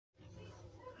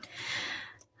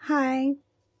Hi,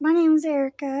 my name is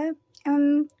Erika.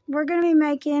 We're going to be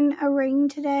making a ring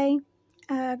today,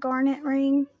 a garnet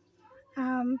ring.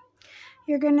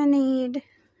 You're going to need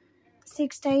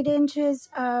 6 to 8 inches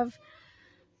of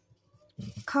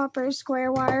copper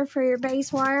square wire for your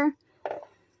base wire.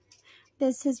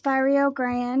 This is by Rio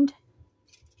Grande.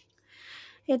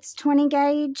 It's 20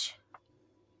 gauge.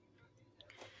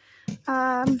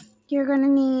 You're going to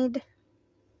need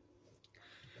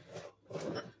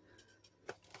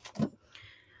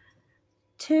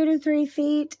two to 3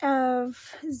 feet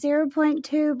of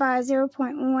 0.2 by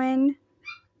 0.1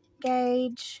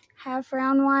 gauge half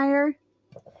round wire,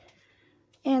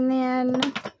 and then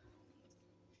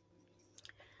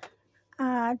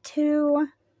two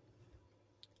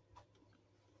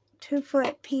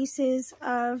 2-foot pieces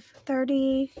of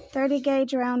 30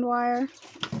 gauge round wire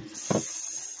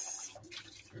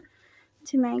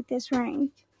to make this ring.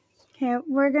 Okay,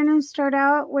 we're going to start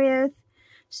out with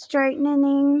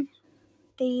straightening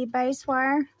the base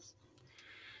wire.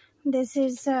 This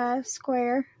is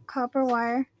square copper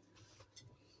wire.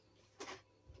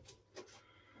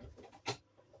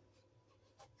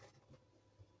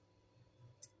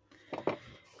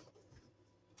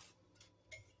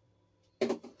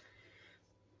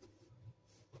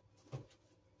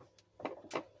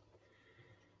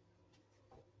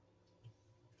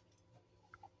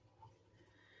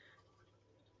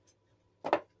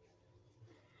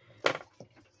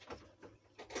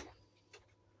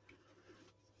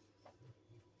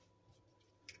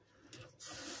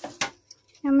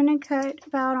 I'm going to cut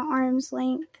about an arm's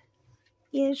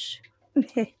length-ish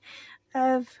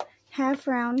of half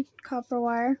round copper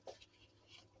wire.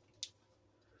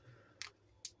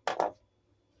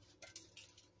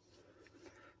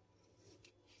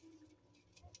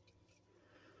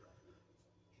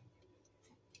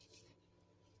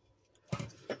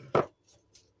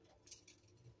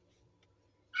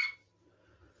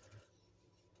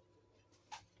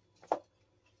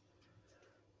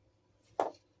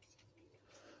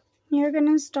 You're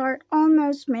going to start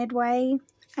almost midway.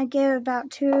 I give about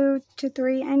 2 to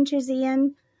 3 inches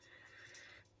in.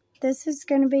 This is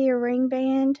going to be a ring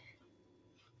band.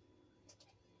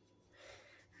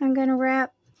 I'm going to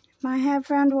wrap my half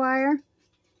round wire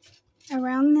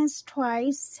around this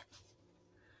twice.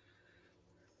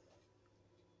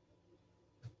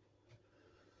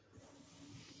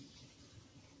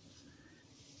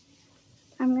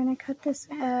 I'm going to cut this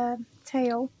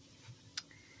tail.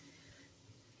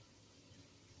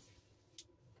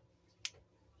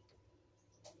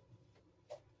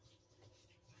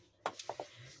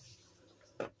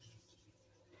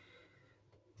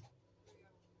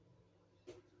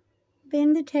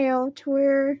 Bend the tail to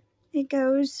where it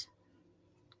goes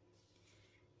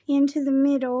into the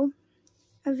middle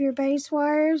of your base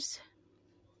wires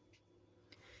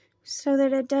so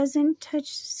that it doesn't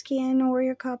touch the skin or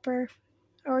your copper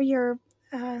or your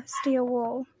steel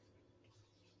wool,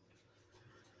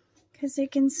 because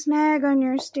it can snag on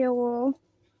your steel wool.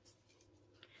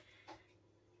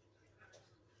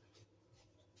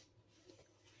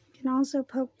 It can also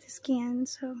poke the skin,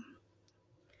 so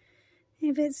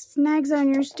if it snags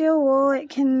on your steel wool, it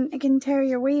can tear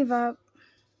your weave up.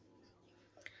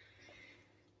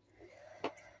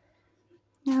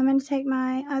 Now I'm going to take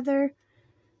my other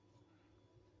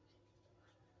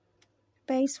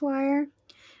base wire,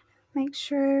 make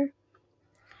sure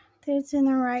that it's in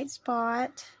the right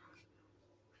spot.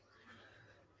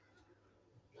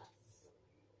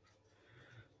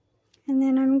 And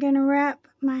then I'm going to wrap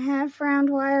my half round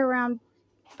wire around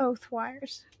both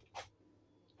wires.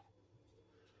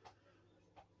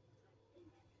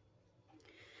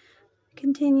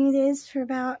 Continue this for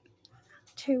about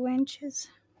 2 inches.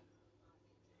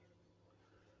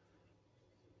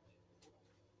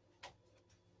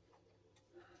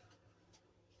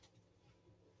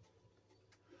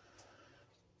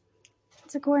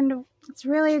 It's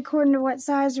really according to what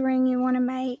size ring you want to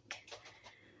make.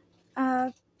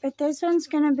 But this one's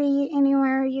going to be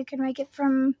anywhere. You can make it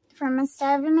from a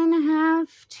 7.5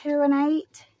 to an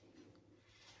 8.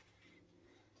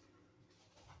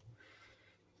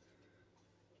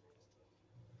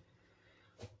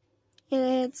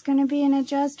 It's going to be an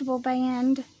adjustable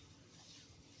band.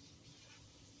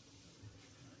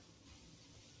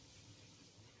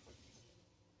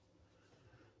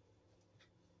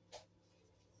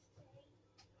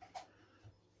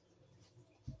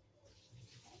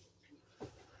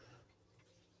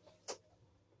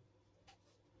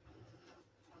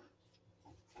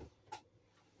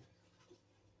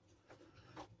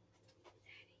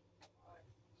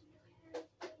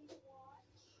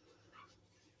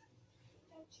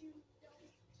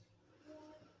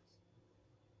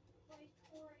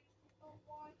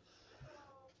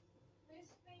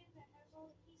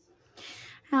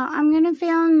 Now, I'm going to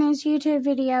film this YouTube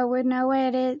video with no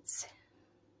edits.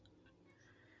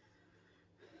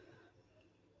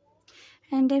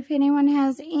 And if anyone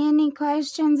has any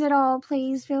questions at all,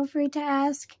 please feel free to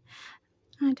ask.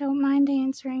 I don't mind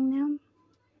answering them.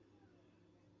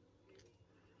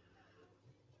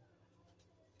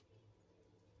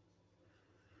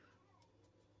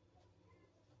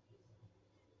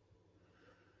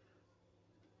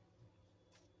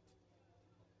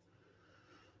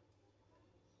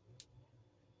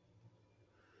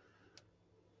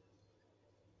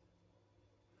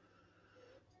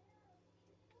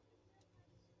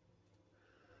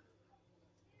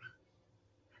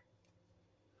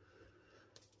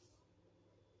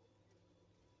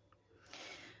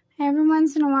 Every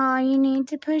once in a while, you need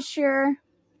to push your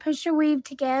weave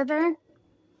together.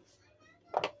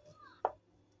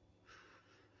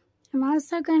 I'm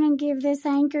also going to give this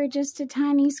anchor just a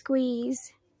tiny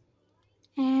squeeze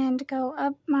and go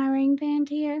up my ring band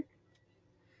here.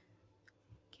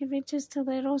 Give it just a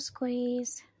little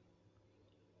squeeze.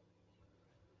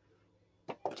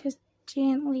 Just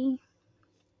gently.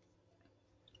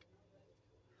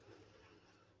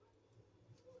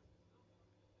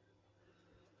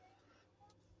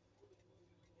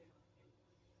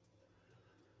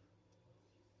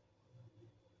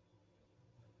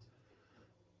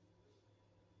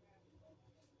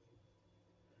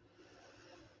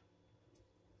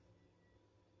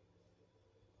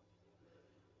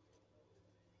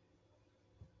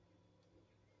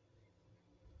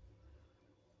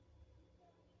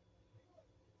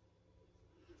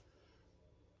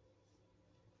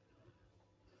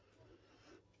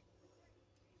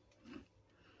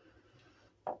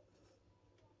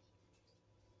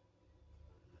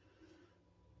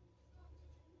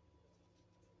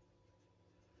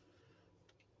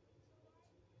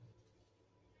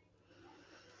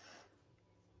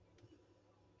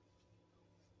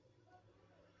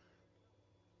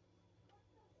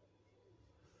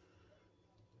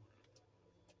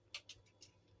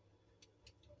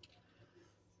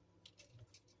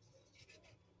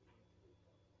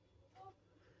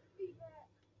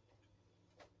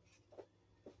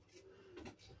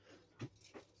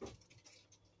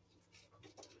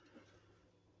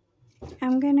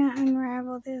 I'm going to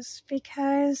unravel this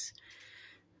because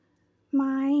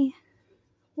my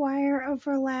wire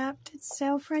overlapped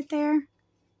itself right there.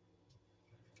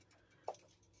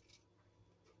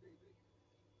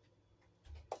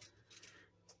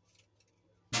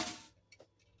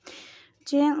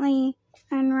 Gently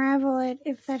unravel it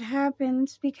if that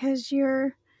happens, because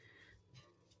your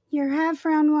half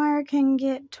round wire can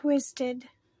get twisted.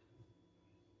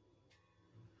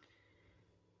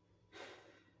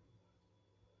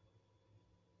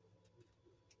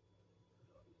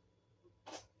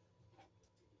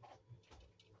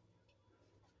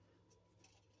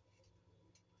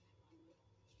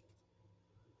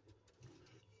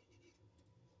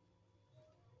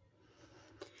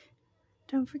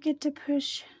 Don't forget to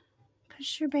push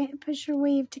your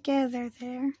weave together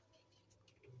there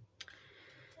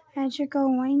as you're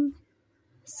going,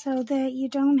 so that you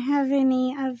don't have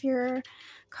any of your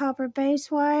copper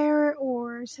base wire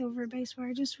or silver base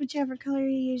wire, just whichever color you're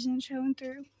using, showing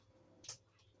through.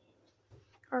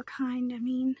 Or kind, I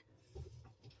mean.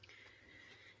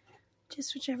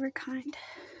 Just whichever kind.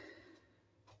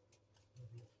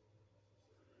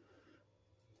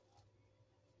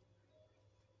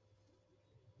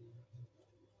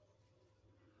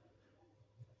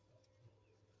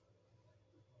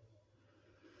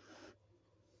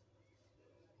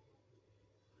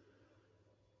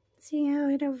 See how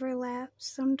it overlaps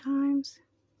sometimes?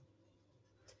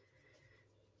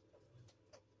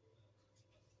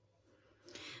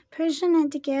 Pushing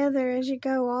it together as you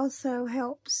go also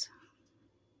helps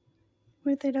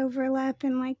with it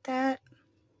overlapping like that.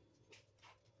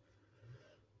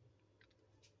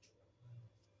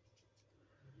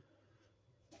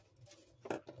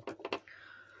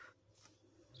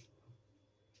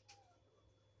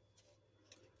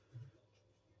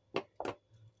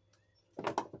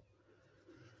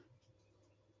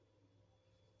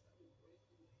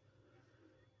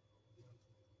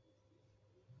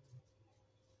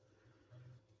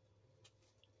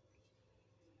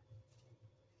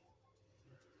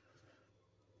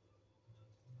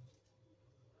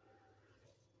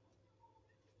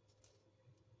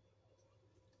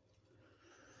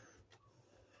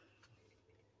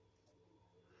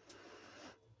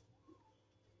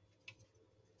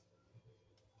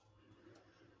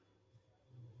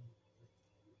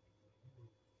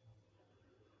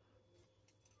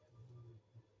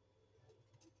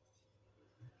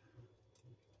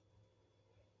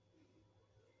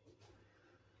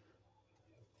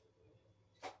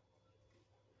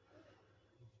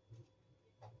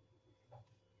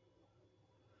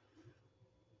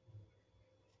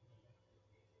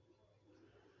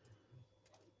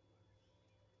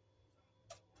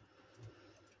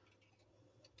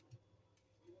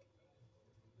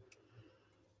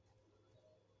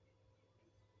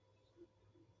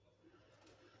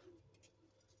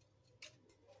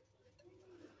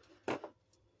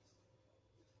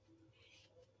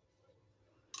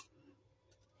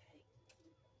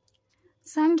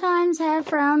 Sometimes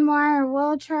half round wire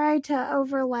will try to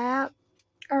overlap,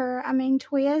 or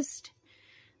twist,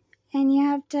 and you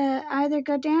have to either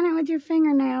go down it with your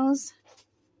fingernails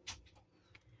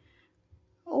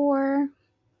or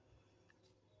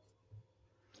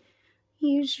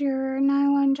use your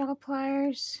nylon jaw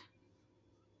pliers.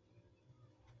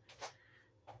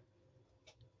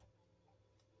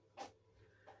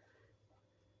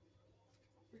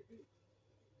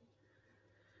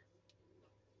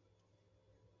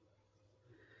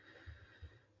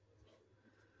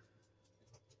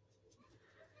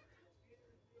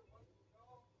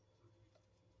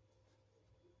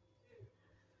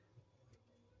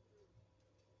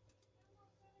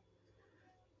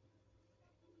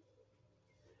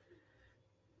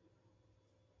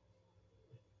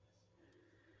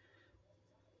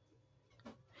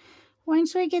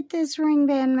 Once we get this ring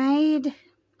band made,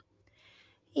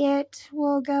 it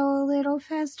will go a little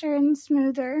faster and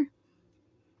smoother.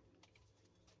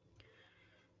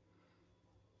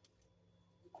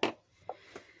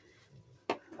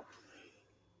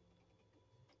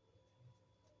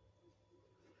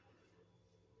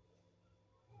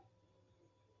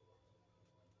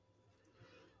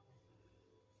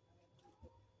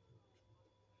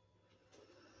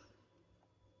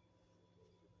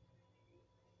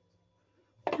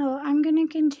 So I'm going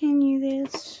to continue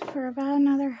this for about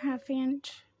another ½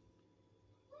 inch.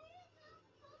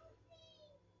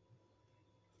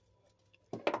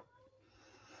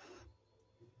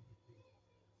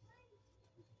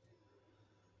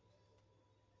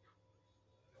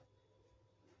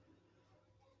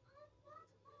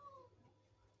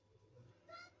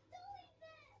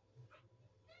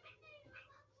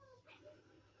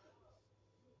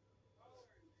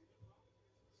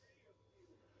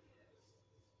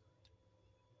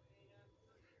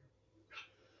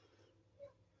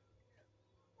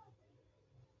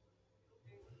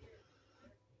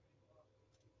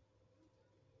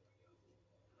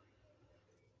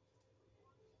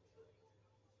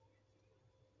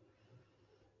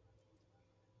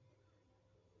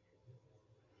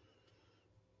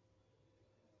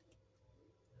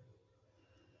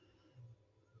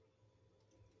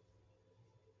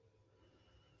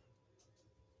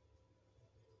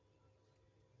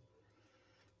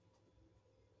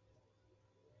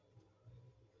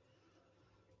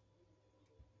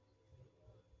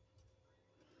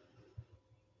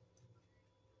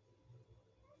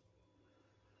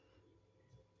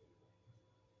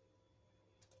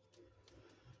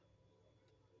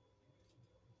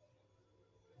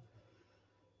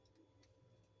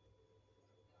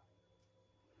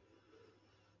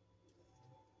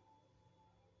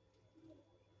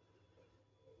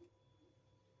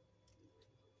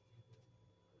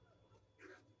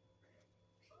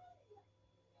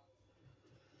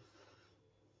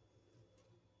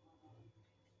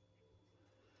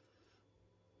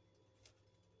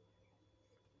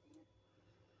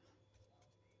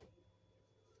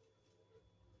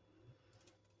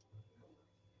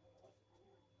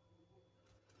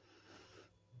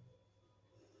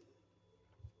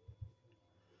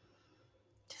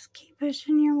 Just keep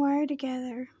pushing your wire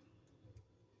together.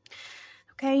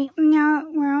 Okay, now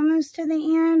we're almost to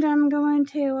the end. I'm going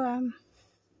to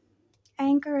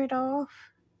anchor it off.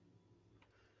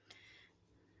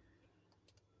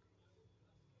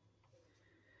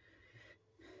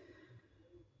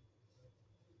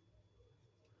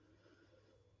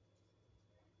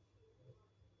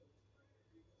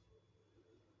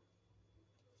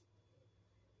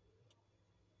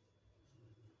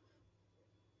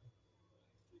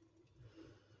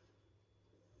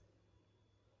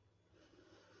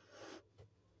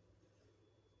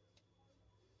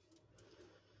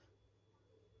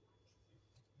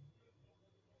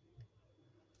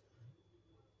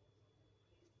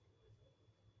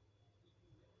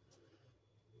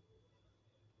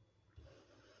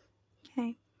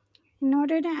 Okay, in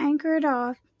order to anchor it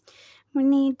off, we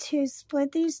need to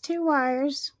split these two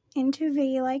wires into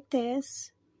V like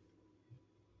this,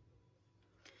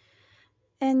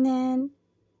 and then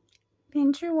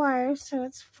pinch your wire so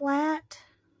it's flat.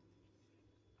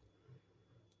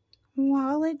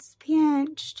 While it's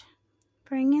pinched,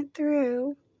 bring it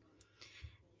through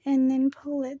and then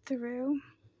pull it through.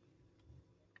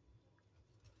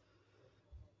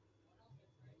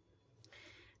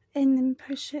 And then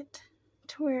push it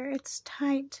to where it's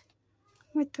tight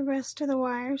with the rest of the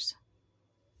wires.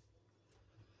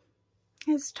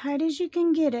 As tight as you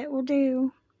can get it will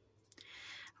do.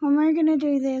 And we're going to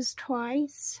do this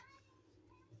twice.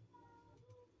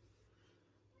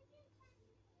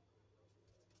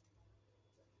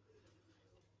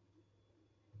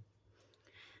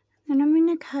 Then I'm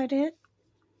going to cut it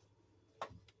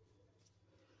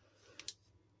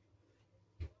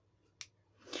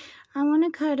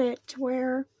want to cut it to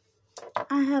where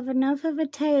I have enough of a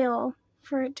tail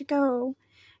for it to go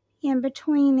in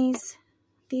between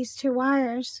these two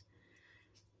wires.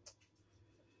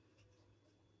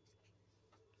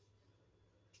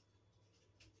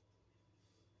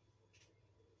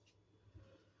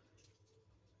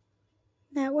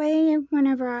 That way,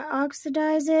 whenever I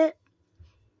oxidize it,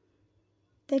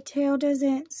 the tail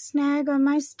doesn't snag on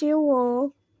my steel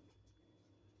wool,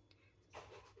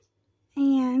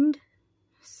 and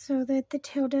so that the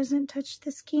tail doesn't touch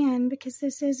the skin, because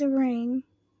this is a ring.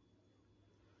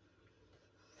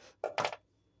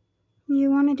 You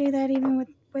want to do that even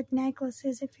with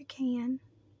necklaces if you can,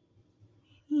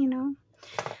 you know.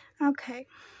 Okay,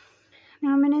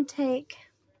 now I'm going to take,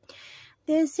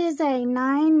 this is a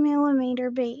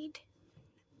 9mm bead.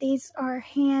 These are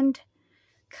hand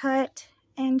cut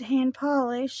and hand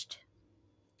polished,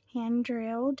 hand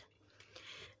drilled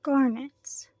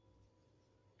garnets.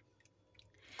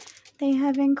 They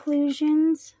have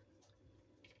inclusions,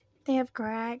 they have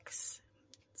cracks,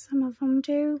 some of them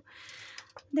do.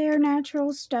 They're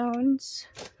natural stones,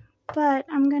 but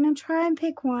I'm going to try and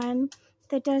pick one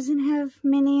that doesn't have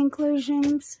many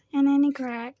inclusions and any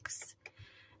cracks,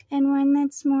 and one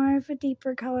that's more of a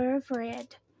deeper color of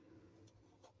red.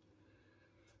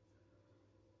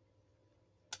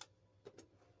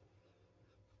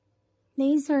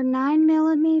 These are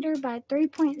 9mm by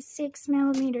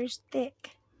 3.6mm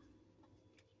thick.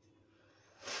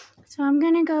 So I'm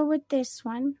going to go with this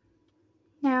one.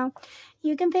 Now,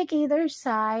 you can pick either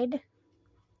side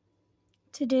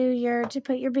to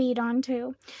put your bead on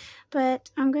too. But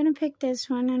I'm going to pick this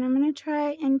one, and I'm going to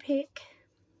try and pick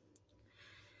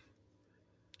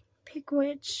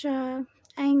which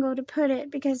angle to put it,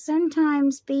 because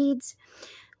sometimes beads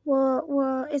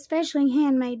will, especially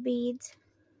handmade beads,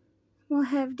 will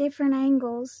have different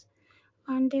angles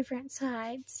on different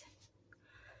sides.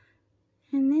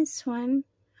 And this one,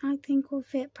 I think, will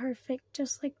fit perfect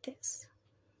just like this.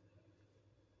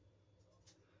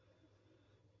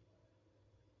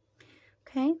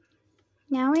 Okay,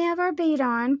 now we have our bead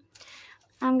on.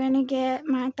 I'm going to get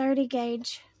my 30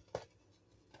 gauge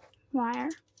wire.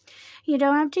 You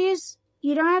don't have to use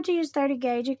 30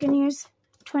 gauge. You can use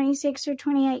 26 or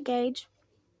 28 gauge.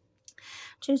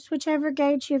 Just whichever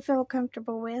gauge you feel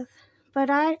comfortable with. But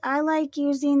I like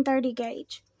using 30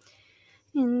 gauge.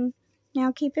 And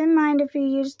now keep in mind, if you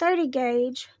use 30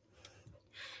 gauge,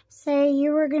 say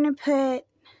you were going to put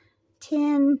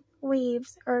 10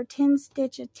 weaves or 10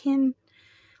 stitches, 10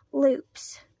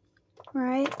 loops,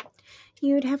 right?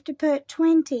 You would have to put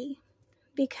 20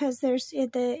 because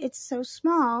it's so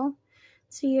small,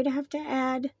 so you'd have to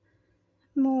add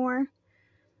more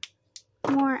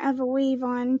of a weave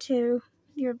onto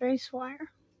your base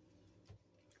wire.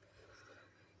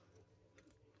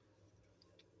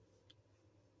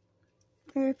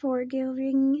 Therefore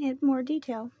giving it more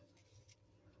detail.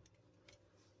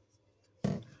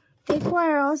 Thick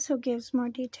wire also gives more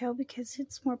detail because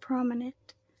it's more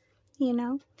prominent, you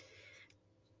know.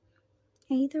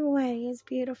 Either way is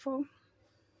beautiful.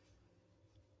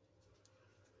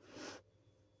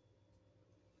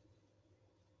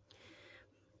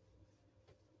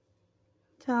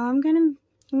 So I'm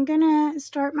gonna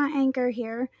start my anchor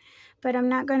here, but I'm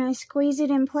not gonna squeeze it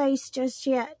in place just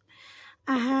yet.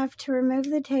 I have to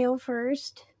remove the tail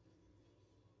first.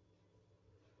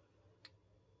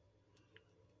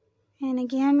 And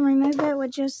again, remove it with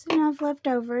just enough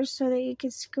leftovers so that you can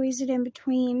squeeze it in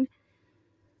between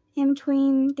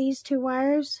these two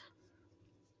wires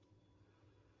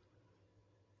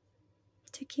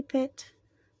to keep it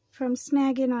from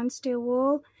snagging on steel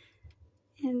wool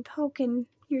and poking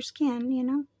your skin, you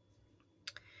know.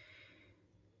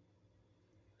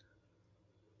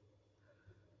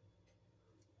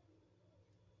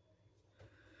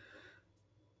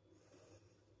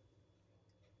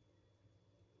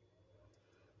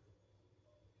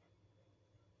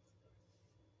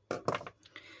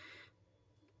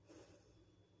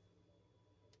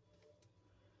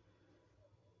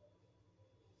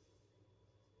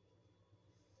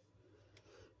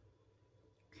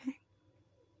 Okay.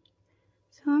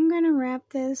 So I'm going to wrap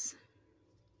this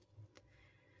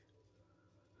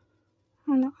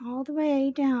on all the way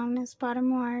down this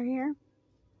bottom wire here.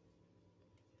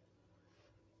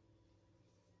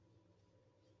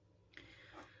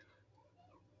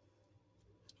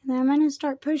 And then I'm going to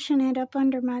start pushing it up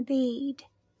under my bead.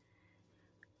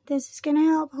 This is going to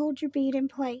help hold your bead in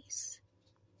place.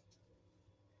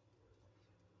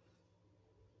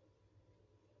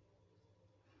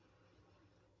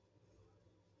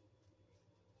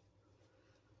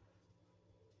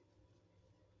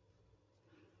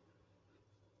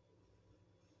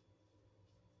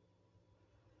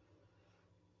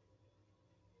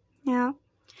 Now,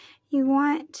 you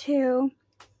want to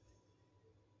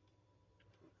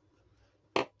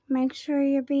make sure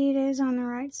your bead is on the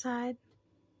right side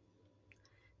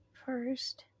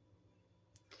first.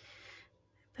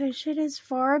 Push it as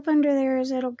far up under there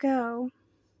as it'll go,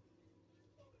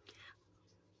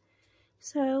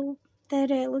 so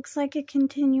that it looks like a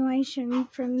continuation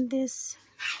from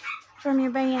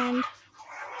your band.